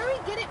ghost? Hurry,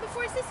 get it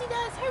before Sissy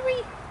does.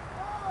 Hurry.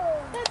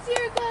 That's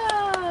your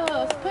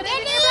ghost. Put it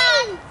in your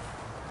bag.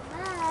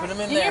 Put him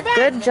in In your there. bag.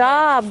 Good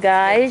job,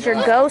 guys.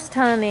 You're ghost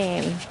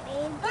hunting.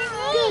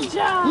 Good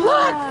job.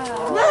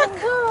 Look.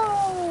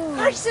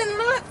 Carson,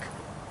 look.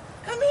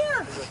 Come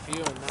here. There's a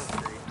few in that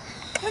tree.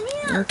 Come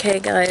here. Okay,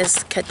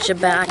 guys. Catch you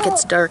back.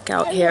 It's dark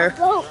out here.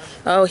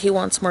 Oh, he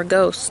wants more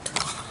ghost.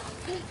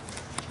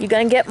 You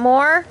gonna get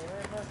more?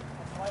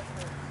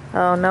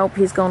 Oh, nope.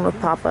 He's going with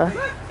Papa.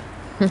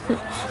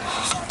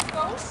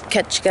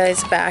 Catch you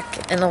guys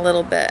back in a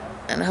little bit.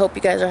 And I hope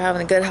you guys are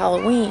having a good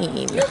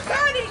Halloween. You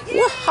got it. Yay.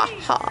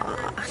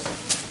 Wahaha.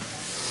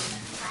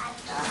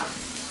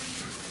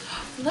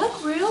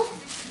 Look, Rue.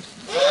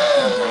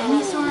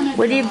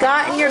 What do you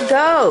got in your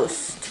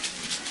ghost?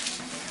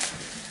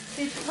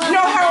 You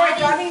know how I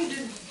got him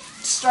to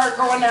start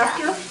going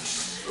after?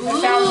 I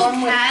found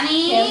one with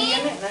Kenny. candy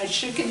in it and I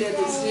shook it at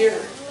his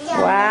ear.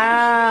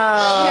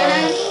 Wow.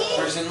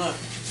 Carson, look.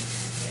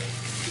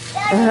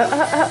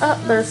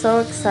 They're so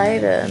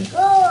excited.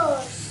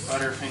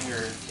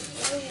 Butterfinger.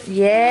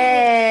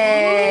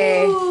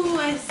 Yay. Ooh,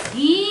 a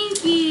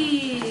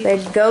stinky. They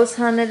ghost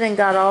hunted and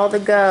got all the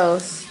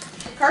ghosts.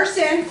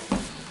 Carson.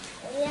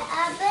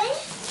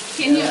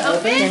 Can you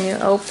open? Can you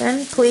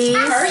open, please?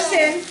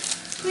 Carson.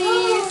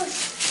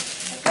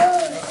 Please.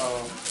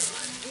 Uh-oh.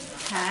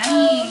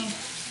 Kenny.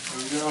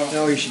 Here you go. You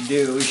know what we should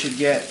do? We should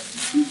get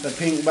the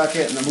pink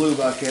bucket and the blue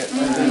bucket, and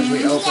then as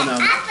we open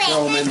them,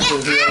 throw them into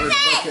whoever's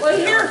bucket. Well,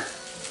 they here. are.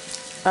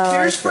 Oh, I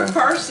Here's for see.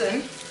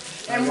 Carson.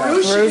 And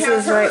Rue should Bruce have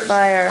is right hers.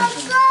 by her.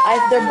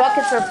 Their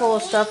buckets are full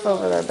of stuff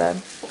over their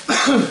bed.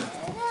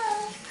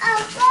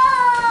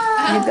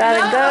 You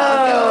gotta And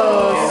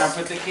go. I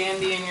put the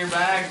candy in your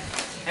bag.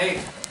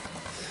 Hey,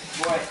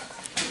 boy.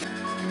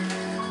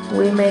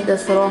 We made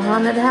this little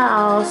haunted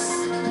house.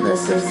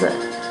 This is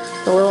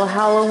the little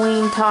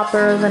Halloween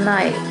topper of the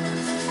night.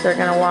 They're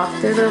gonna walk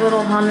through their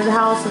little haunted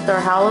house with their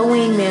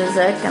Halloween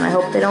music, and I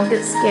hope they don't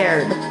get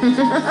scared.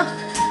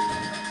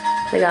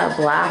 They got a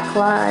black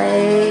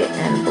light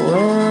and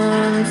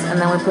balloons, and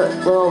then we put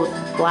little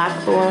black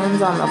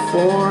balloons on the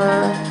floor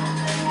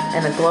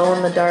and a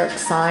glow-in-the-dark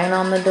sign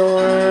on the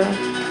door.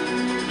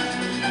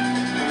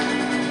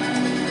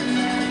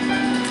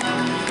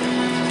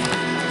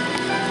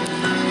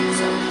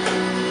 So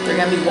they're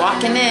gonna be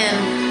walking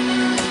in.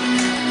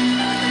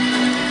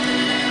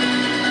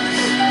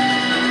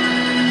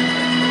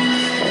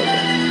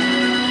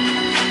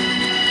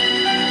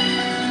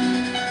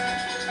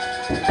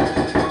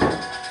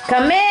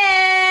 Come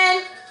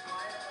in!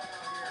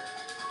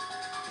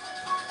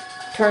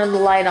 Turn the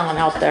light on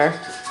out there.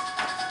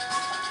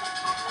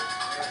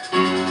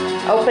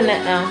 Open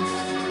it now.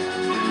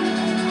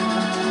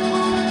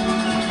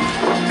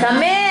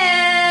 Come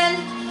in!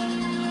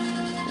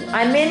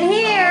 I'm in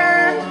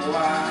here!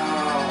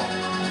 Wow.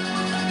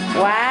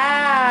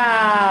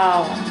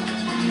 Wow!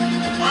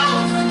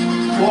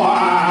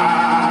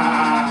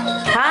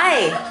 Wow.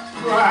 Hi!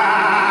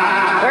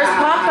 Where's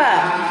Papa?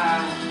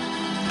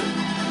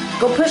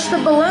 Go push the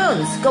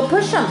balloons. Go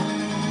push them.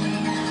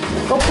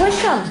 Go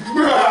push them.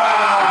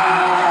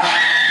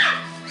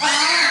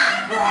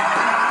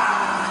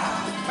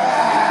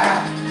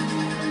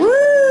 Woo!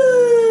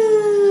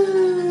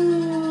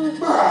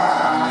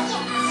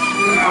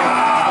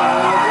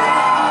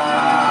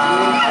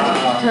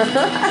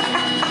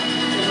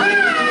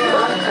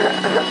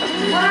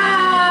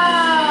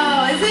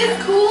 Wow. Is this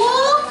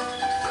cool?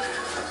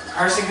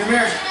 Carson, come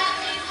here.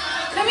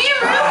 Come here,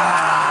 Rue.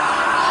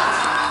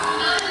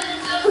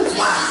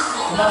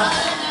 Come on.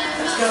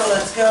 Let's go,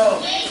 let's go.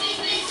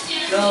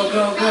 Go,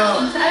 go, go.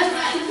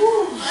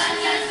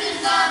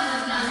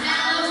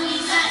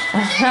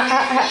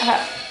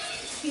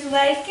 You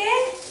like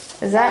it?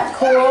 Is that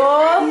cool?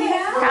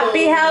 Yeah.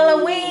 Happy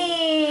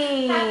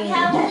Halloween! Happy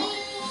Halloween.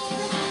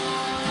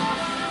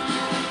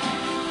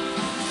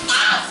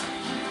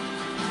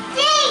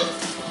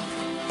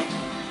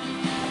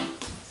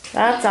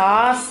 That's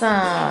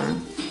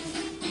awesome.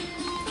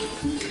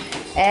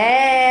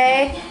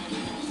 Hey!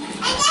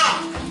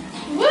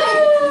 Woo!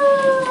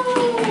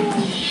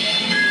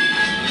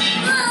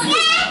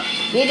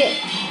 Eat it.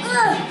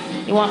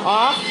 You want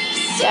off?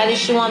 Daddy,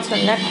 she wants her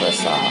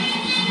necklace off.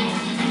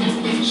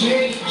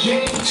 Shake,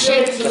 shake,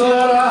 Shake.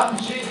 Sonora.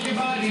 Shake your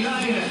body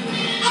liner.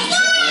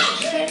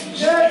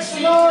 Shake,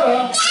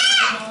 Sonora.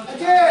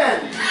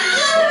 Again.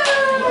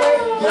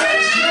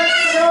 Shake,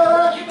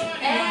 Sonora.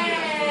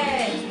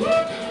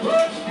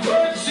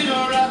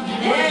 Sonora.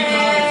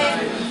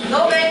 Go,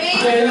 baby.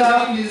 Stand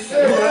up,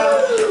 stand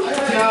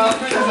up.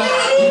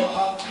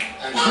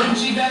 And when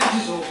she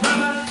dances, oh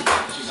mama,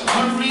 she's a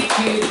hungry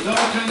kid with all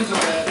kinds of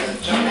weather.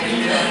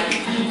 Jumping down,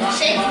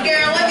 Shake it,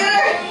 girl. Look at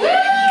her. Woo!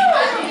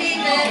 I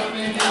believe it.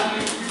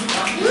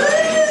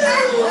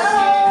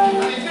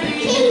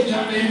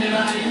 jumping in the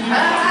line.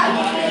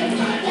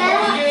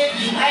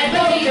 I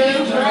believe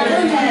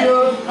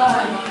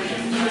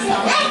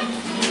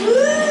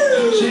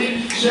Shake,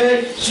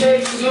 shake,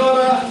 shake,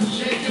 Sonora.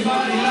 Shake your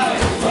body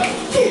like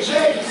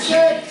Shake,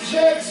 shake,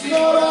 shake,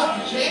 Sonora.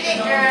 Shake it,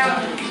 girl.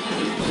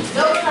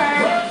 Go, her.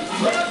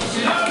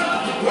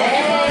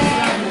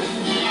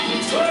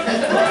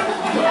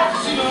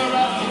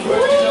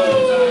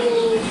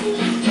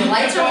 The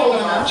lights are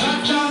holding up.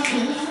 cha-cha.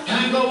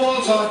 Tango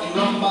waltz on the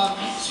rumba.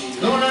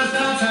 Senora's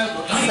dance has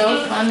no time. So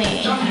funny.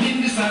 Jump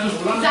in the saddle,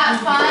 Is that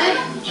fun?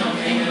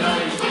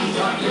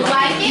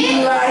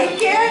 You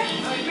like it? Like it?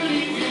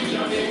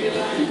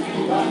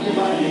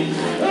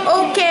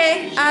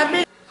 Okay, I've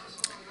been.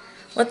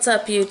 What's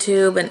up,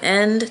 YouTube? An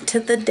end to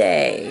the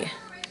day.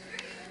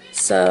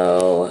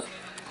 So,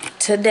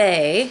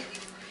 today,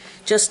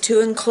 just to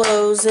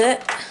enclose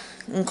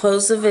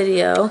the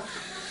video,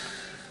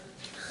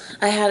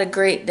 I had a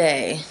great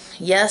day.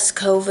 Yes,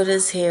 COVID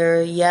is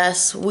here.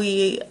 Yes,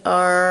 we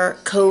are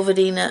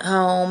COVIDing at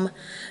home,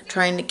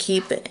 trying to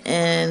keep it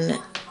in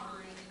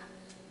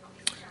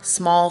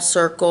small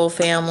circle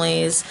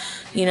families.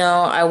 You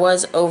know, I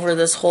was over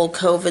this whole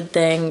COVID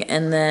thing,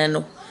 and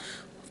then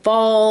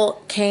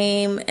fall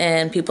came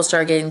and people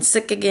started getting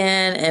sick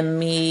again, and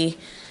me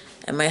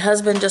and my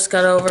husband just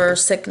got over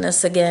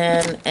sickness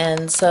again,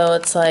 and so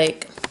it's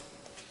like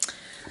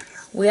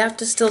we have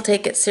to still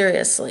take it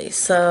seriously.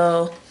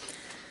 So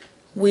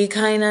we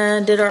kind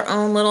of did our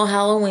own little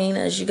Halloween,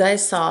 as you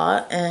guys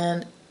saw,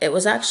 and it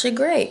was actually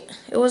great.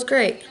 It was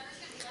great.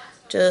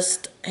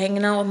 Just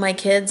hanging out with my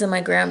kids and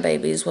my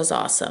grandbabies was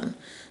awesome.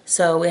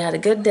 So we had a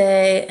good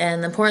day,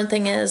 and the important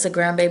thing is the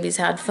grandbabies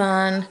had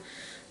fun,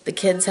 the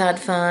kids had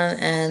fun,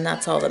 and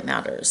that's all that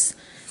matters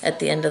at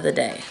the end of the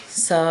day.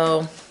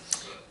 So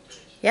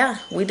yeah,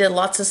 we did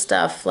lots of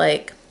stuff.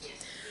 Like,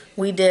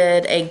 we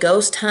did a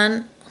ghost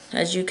hunt.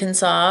 As you can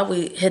saw,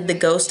 we hid the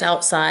ghost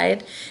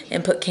outside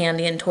and put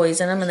candy and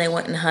toys in them, and they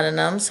went and hunted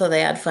them, so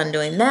they had fun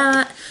doing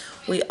that.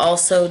 We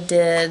also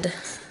did,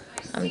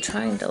 I'm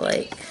trying to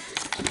like,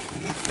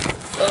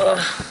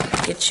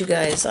 get you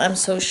guys, I'm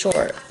so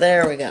short.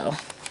 There we go.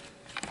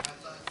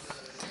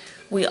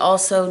 We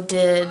also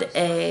did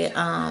a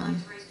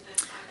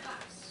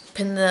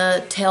pin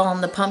the tail on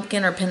the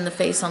pumpkin, or pin the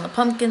face on the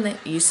pumpkin.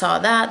 You saw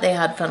that. They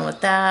had fun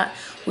with that.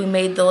 We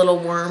made the little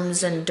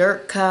worms and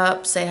dirt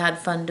cups. They had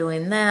fun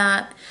doing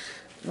that.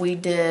 We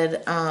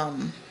did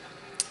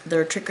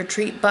their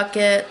trick-or-treat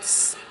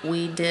buckets.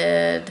 We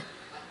did,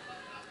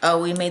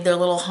 we made their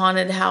little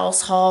haunted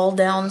house hall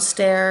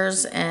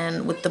downstairs,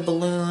 and with the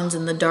balloons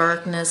and the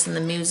darkness and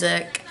the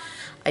music.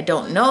 I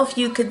don't know if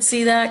you could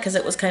see that because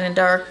it was kind of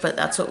dark, but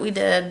that's what we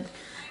did,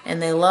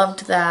 and they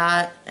loved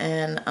that.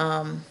 And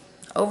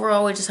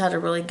overall, we just had a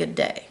really good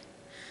day.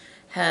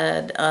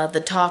 Had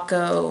the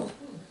taco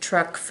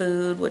truck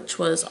food, which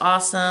was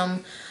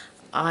awesome.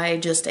 I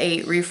just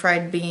ate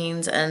refried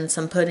beans and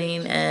some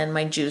pudding and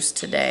my juice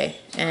today,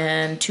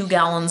 and 2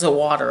 gallons of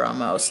water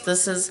almost.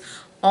 This is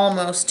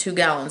almost 2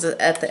 gallons.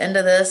 At the end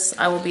of this,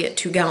 I will be at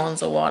 2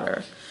 gallons of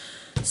water.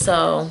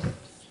 So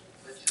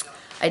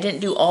I didn't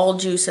do all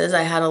juices.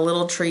 I had a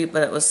little treat,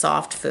 but it was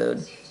soft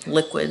food,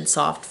 liquid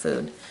soft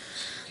food.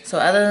 So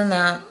other than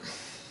that,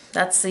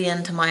 that's the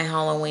end to my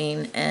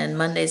Halloween, and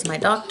Monday's my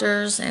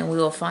doctor's, and we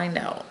will find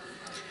out.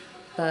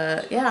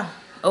 But yeah,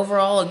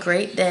 overall a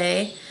great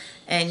day,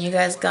 and you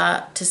guys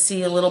got to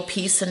see a little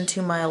piece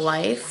into my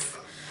life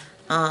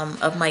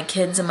of my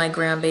kids and my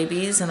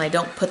grandbabies, and I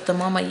don't put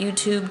them on my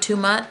YouTube too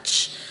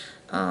much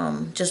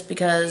just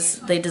because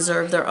they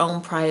deserve their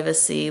own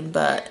privacy.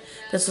 But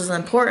this was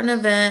an important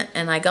event,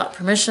 and I got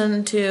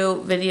permission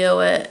to video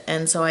it,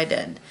 and so I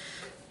did,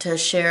 to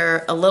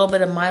share a little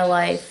bit of my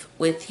life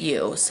with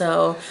you.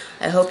 So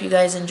I hope you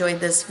guys enjoyed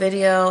this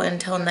video.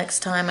 Until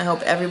next time, I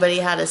hope everybody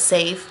had a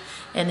safe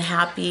and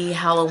happy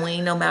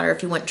Halloween, no matter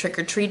if you went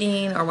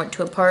trick-or-treating or went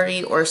to a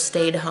party or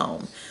stayed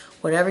home.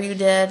 Whatever you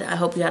did, I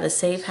hope you had a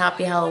safe,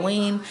 happy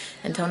Halloween.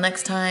 Until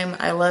next time,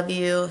 I love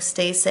you.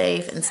 Stay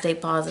safe and stay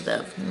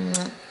positive.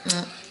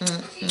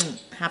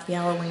 Happy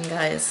Halloween,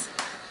 guys.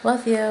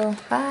 Love you.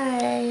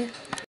 Bye.